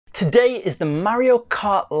Today is the Mario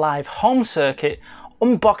Kart Live home circuit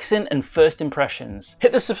unboxing and first impressions.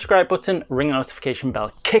 Hit the subscribe button, ring the notification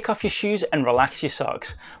bell, kick off your shoes and relax your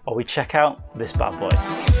socks while we check out this bad boy.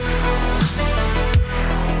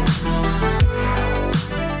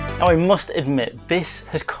 Now I must admit, this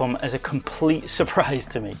has come as a complete surprise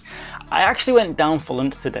to me. I actually went down for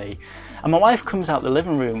lunch today and my wife comes out the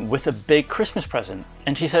living room with a big Christmas present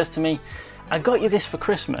and she says to me, "I got you this for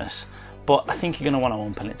Christmas, but I think you're going to want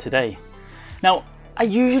to open it today." Now, I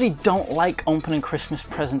usually don't like opening Christmas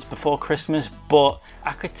presents before Christmas, but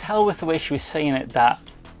I could tell with the way she was saying it that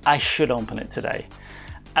I should open it today.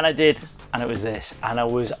 And I did, and it was this, and I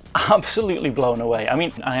was absolutely blown away. I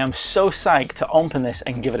mean, I am so psyched to open this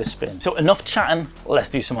and give it a spin. So enough chatting, let's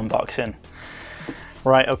do some unboxing.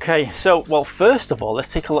 Right, okay, so, well, first of all,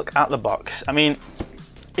 let's take a look at the box. I mean,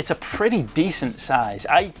 it's a pretty decent size.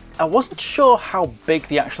 I wasn't sure how big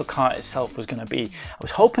the actual cart itself was going to be. I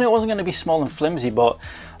was hoping it wasn't going to be small and flimsy, but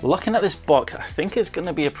looking at this box, I think it's going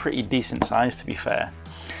to be a pretty decent size, to be fair.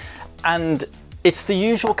 And it's the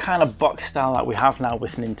usual kind of box style that we have now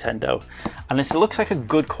with Nintendo. And this looks like a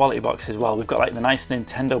good quality box as well. We've got like the nice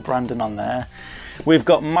Nintendo branding on there. We've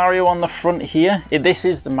got Mario on the front here. This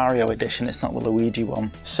is the Mario edition, it's not the Luigi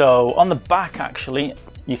one. So on the back, actually,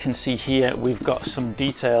 you can see here we've got some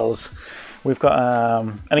details. We've got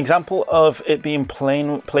an example of it being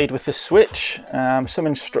played with the Switch, some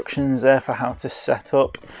instructions there for how to set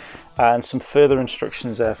up, and some further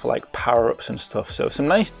instructions there for like power-ups and stuff. So some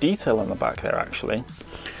nice detail on the back there actually.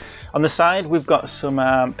 On the side we've got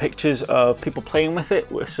some pictures of people playing with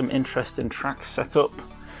it with some interesting tracks set up.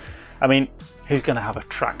 I mean, who's going to have a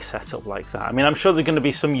track set up like that? I mean, I'm sure there's going to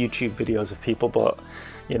be some YouTube videos of people, but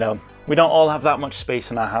you know, we don't all have that much space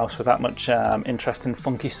in our house with that much interesting,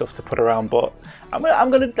 funky stuff to put around. But I'm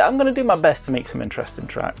gonna do my best to make some interesting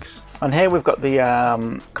tracks. And here we've got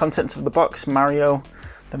the contents of the box: Mario,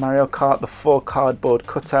 the Mario Kart, the 4 cardboard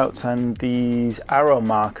cutouts, and these arrow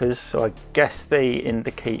markers. So I guess they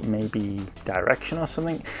indicate maybe direction or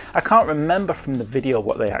something. I can't remember from the video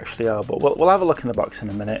what they actually are, but we'll have a look in the box in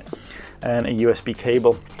a minute. And a USB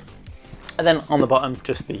cable. And then on the bottom,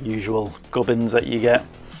 just the usual gubbins that you get.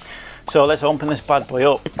 So let's open this bad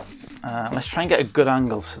boy up. Let's try and get a good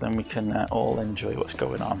angle so then we can all enjoy what's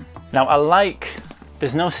going on. Now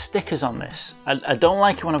there's no stickers on this. I don't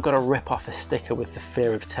like it when I've got to rip off a sticker with the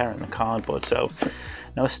fear of tearing the cardboard. So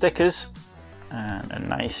no stickers, and a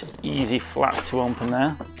nice easy flap to open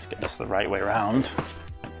there. Let's get this the right way around.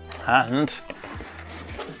 And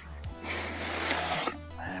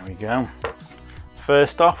there we go.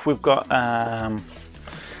 First off, we've got,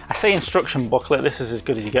 I say instruction booklet. This is as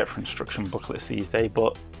good as you get for instruction booklets these days,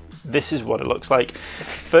 but this is what it looks like.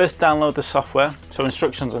 First, download the software. So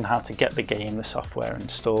instructions on how to get the game, the software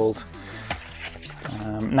installed.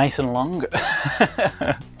 Nice and long,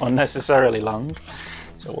 unnecessarily long.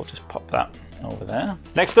 So we'll just pop that over there.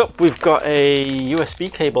 Next up, we've got a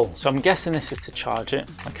USB cable. So I'm guessing this is to charge it,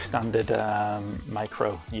 like a standard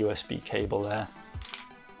micro USB cable there.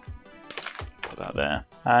 That there,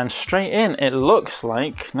 and straight in it looks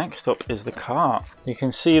like. Next up is the cart. You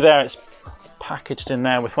can see there it's packaged in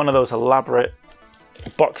there with one of those elaborate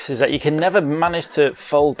boxes that you can never manage to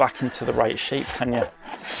fold back into the right shape, can you?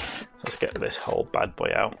 Let's get this whole bad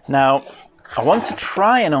boy out. Now I want to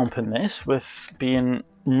try and open this with being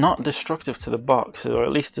not destructive to the box, or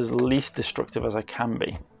at least as least destructive as I can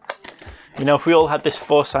be. You know, if we all had this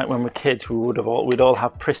foresight when we're kids, we'd all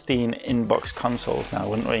have pristine in-box consoles now,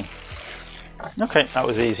 wouldn't we? Okay, that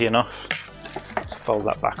was easy enough. Let's fold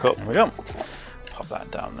that back up. There we go. Pop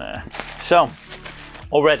that down there. So,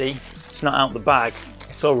 already, it's not out the bag.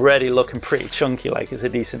 It's already looking pretty chunky, like it's a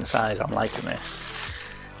decent size. I'm liking this.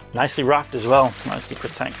 Nicely wrapped as well, nicely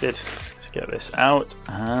protected. Let's get this out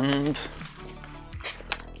and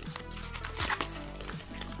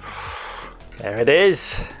there it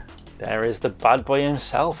is. There is the bad boy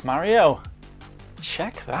himself, Mario.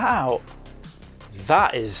 Check that out.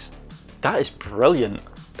 That is brilliant.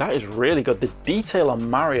 That is really good. The detail on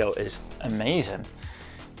Mario is amazing.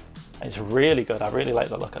 It's really good. I really like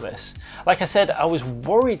the look of this. Like I said, I was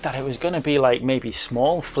worried that it was going to be like maybe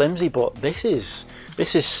small, flimsy, but this is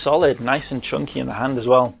solid, nice and chunky in the hand as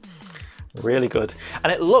well. Really good.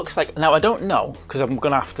 And it looks like, now I don't know, because I'm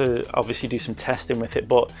going to have to obviously do some testing with it,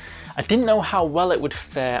 but I didn't know how well it would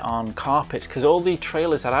fare on carpets, because all the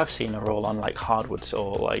trailers that I've seen are all on like hardwoods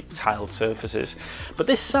or like tiled surfaces. But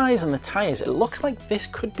this size and the tires, it looks like this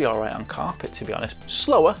could be all right on carpet, to be honest.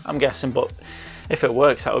 Slower, I'm guessing, but if it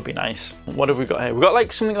works, that would be nice. What have we got here? We've got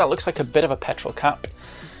like something that looks like a bit of a petrol cap.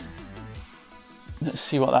 Let's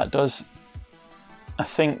see what that does. I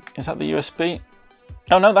think, is that the USB?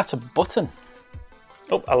 Oh no, that's a button.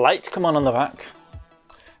 Oh, a light's come on the back.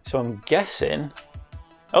 So I'm guessing,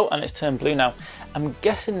 oh, and it's turned blue now. I'm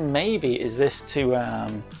guessing maybe is this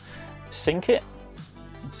to sync it?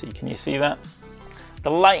 Let's see, can you see that? The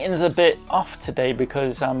lighting's a bit off today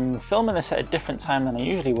because I'm filming this at a different time than I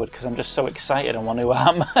usually would because I'm just so excited. I want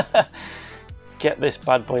to get this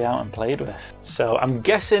bad boy out and played with. So I'm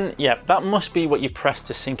guessing, yeah, that must be what you press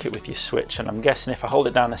to sync it with your Switch. And I'm guessing if I hold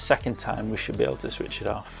it down a second time, we should be able to switch it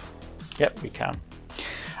off. Yep, we can.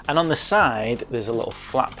 And on the side, there's a little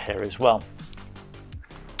flap here as well.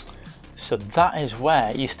 So that is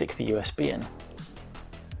where you stick the USB in.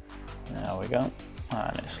 There we go.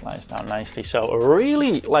 And it slides down nicely. So a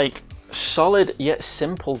really like solid yet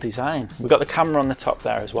simple design. We've got the camera on the top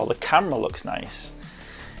there as well. The camera looks nice.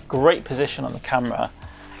 Great position on the camera.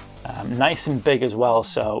 Nice and big as well.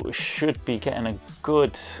 So we should be getting a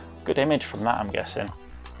good image from that, I'm guessing.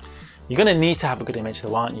 You're going to need to have a good image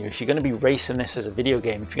though, aren't you? If you're going to be racing this as a video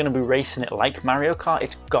game, if you're going to be racing it like Mario Kart,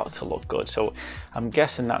 it's got to look good. So I'm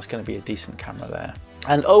guessing that's going to be a decent camera there.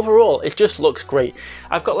 And overall, it just looks great.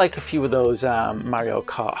 I've got like a few of those Mario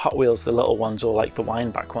Kart Hot Wheels, the little ones, or like the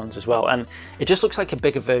wind back ones as well. And it just looks like a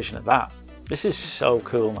bigger version of that. This is so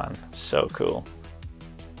cool, man. So cool.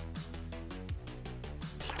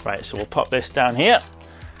 Right, so we'll pop this down here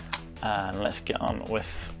and let's get on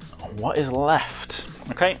with what is left.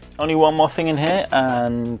 Okay, only one more thing in here,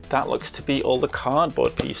 and that looks to be all the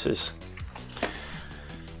cardboard pieces.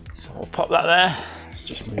 So we'll pop that there. Let's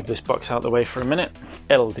just move this box out of the way for a minute.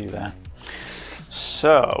 It'll do there.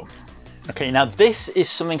 So, okay, now this is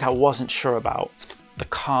something I wasn't sure about, the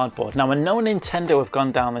cardboard. Now I know Nintendo have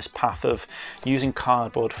gone down this path of using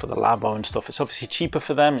cardboard for the Labo and stuff. It's obviously cheaper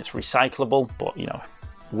for them, it's recyclable, but you know,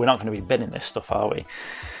 we're not going to be binning this stuff, are we?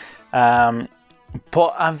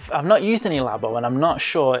 But I've not used any Labo, and I'm not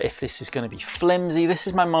sure if this is going to be flimsy. This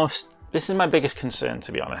is my biggest concern,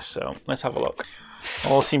 to be honest. So let's have a look.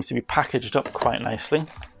 All seems to be packaged up quite nicely.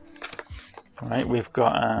 All right, we've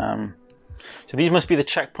got so these must be the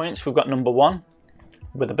checkpoints. We've got number 1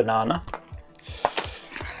 with a banana.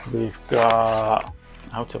 We've got,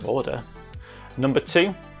 out of order, number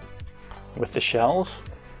 2 with the shells.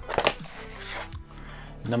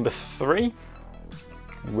 Number 3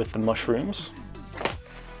 with the mushrooms.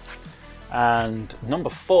 And number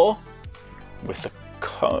 4 with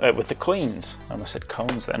the coins. I almost said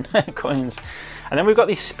cones then. Coins. And then we've got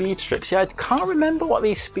these speed strips. Yeah, I can't remember what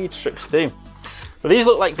these speed strips do. But these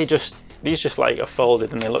look like these just like are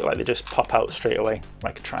folded, and they look like they just pop out straight away,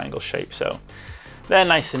 like a triangle shape. So they're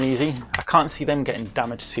nice and easy. I can't see them getting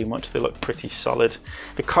damaged too much. They look pretty solid.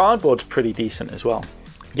 The cardboard's pretty decent as well.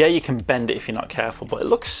 Yeah, you can bend it if you're not careful, but it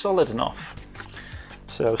looks solid enough.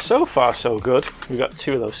 So far so good. We've got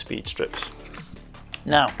 2 of those speed strips.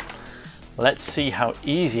 Now, let's see how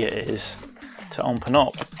easy it is to open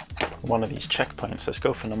up one of these checkpoints. Let's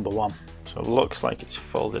go for number 1. So it looks like it's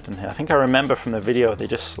folded in here. I think I remember from the video they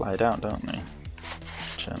just slide out, don't they?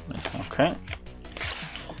 Gently. Okay.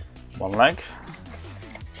 1 leg.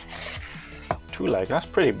 2 leg. That's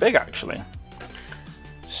pretty big actually.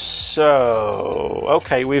 So,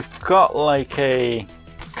 okay, we've got like a...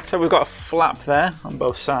 So we've got a flap there on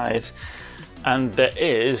both sides, and there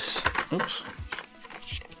is, oops,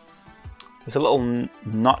 there's a little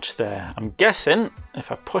notch there. I'm guessing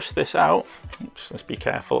if I push this out, oops, let's be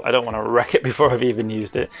careful. I don't want to wreck it before I've even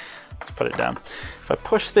used it. Let's put it down. If I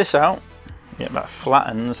push this out, yeah, that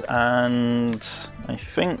flattens, and I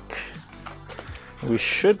think we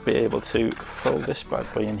should be able to fold this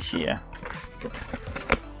bad boy in here.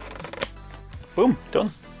 Boom,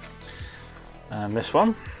 done. And this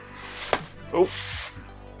one. Oh,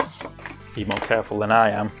 be more careful than I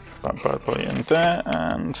am. That bad boy in there,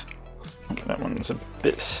 and that one's a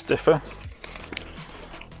bit stiffer.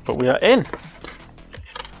 But we are in.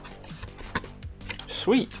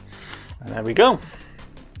 Sweet. And there we go.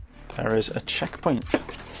 There is a checkpoint.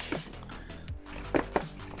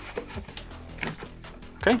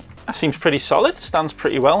 Okay, that seems pretty solid. Stands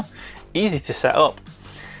pretty well. Easy to set up.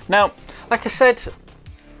 Now, like I said,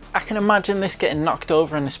 I can imagine this getting knocked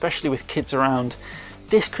over, and especially with kids around,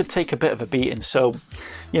 this could take a bit of a beating. So,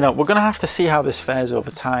 you know, we're going to have to see how this fares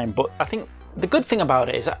over time. But I think the good thing about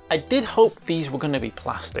it is I did hope these were going to be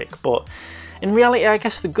plastic, but in reality, I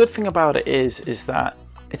guess the good thing about it is that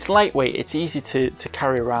it's lightweight, it's easy to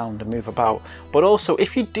carry around and move about. But also,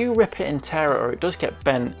 if you do rip it and tear it, or it does get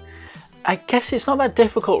bent, I guess it's not that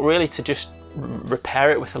difficult really to just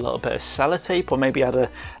repair it with a little bit of sellotape, or maybe add a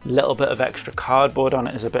little bit of extra cardboard on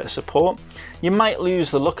it as a bit of support. You might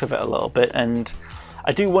lose the look of it a little bit, and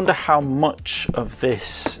I do wonder how much of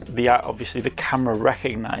this obviously the camera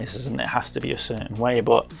recognizes and it has to be a certain way,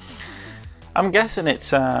 but I'm guessing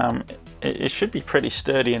it should be pretty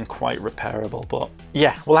sturdy and quite repairable. But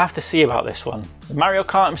yeah, we'll have to see about this one. The Mario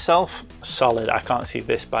Kart himself, solid. I can't see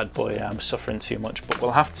this bad boy suffering too much, but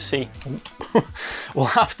we'll have to see. We'll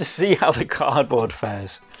have to see how the cardboard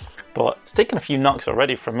fares. But it's taken a few knocks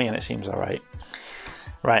already from me and it seems all right.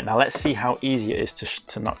 Right, now let's see how easy it is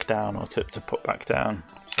to knock down or to put back down.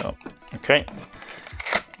 So, okay.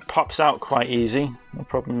 Pops out quite easy, no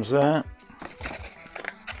problems there.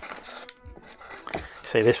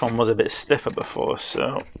 See, this one was a bit stiffer before,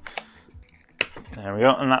 so there we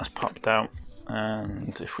go, and that's popped out.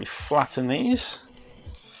 And if we flatten these,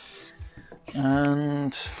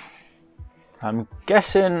 and I'm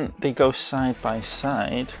guessing they go side by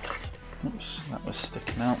side. Oops, that was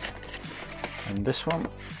sticking out. And this one.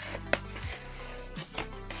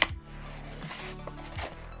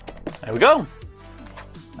 There we go.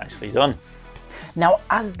 Nicely done. Now,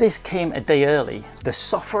 as this came a day early, the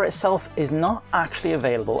software itself is not actually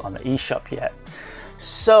available on the eShop yet.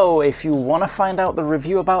 So if you want to find out the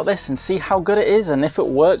review about this and see how good it is and if it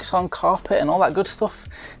works on carpet and all that good stuff,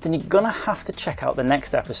 then you're gonna have to check out the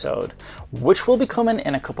next episode, which will be coming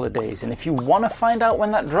in a couple of days. And if you want to find out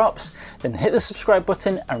when that drops, then hit the subscribe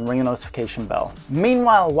button and ring the notification bell.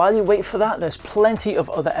 Meanwhile, while you wait for that, there's plenty of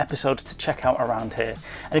other episodes to check out around here.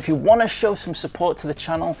 And if you want to show some support to the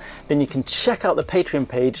channel, then you can check out the Patreon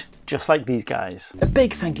page, just like these guys. A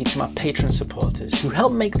big thank you to my Patreon supporters who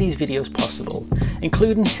help make these videos possible,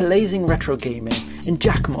 including Helynt Retro Gaming and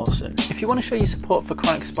Jack Mawson. If you want to show your support for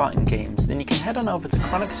Chronik Spartan games, then you can head on over to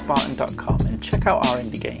chronicspartan.com and check out our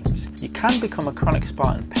indie games. You can become a Chronik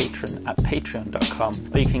Spartan patron at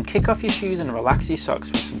patreon.com, or you can kick off your shoes and relax your socks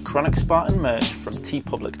with some Chronik Spartan merch from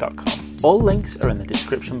tpublic.com. All links are in the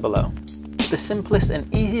description below. The simplest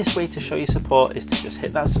and easiest way to show your support is to just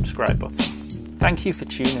hit that subscribe button. Thank you for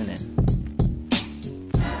tuning in.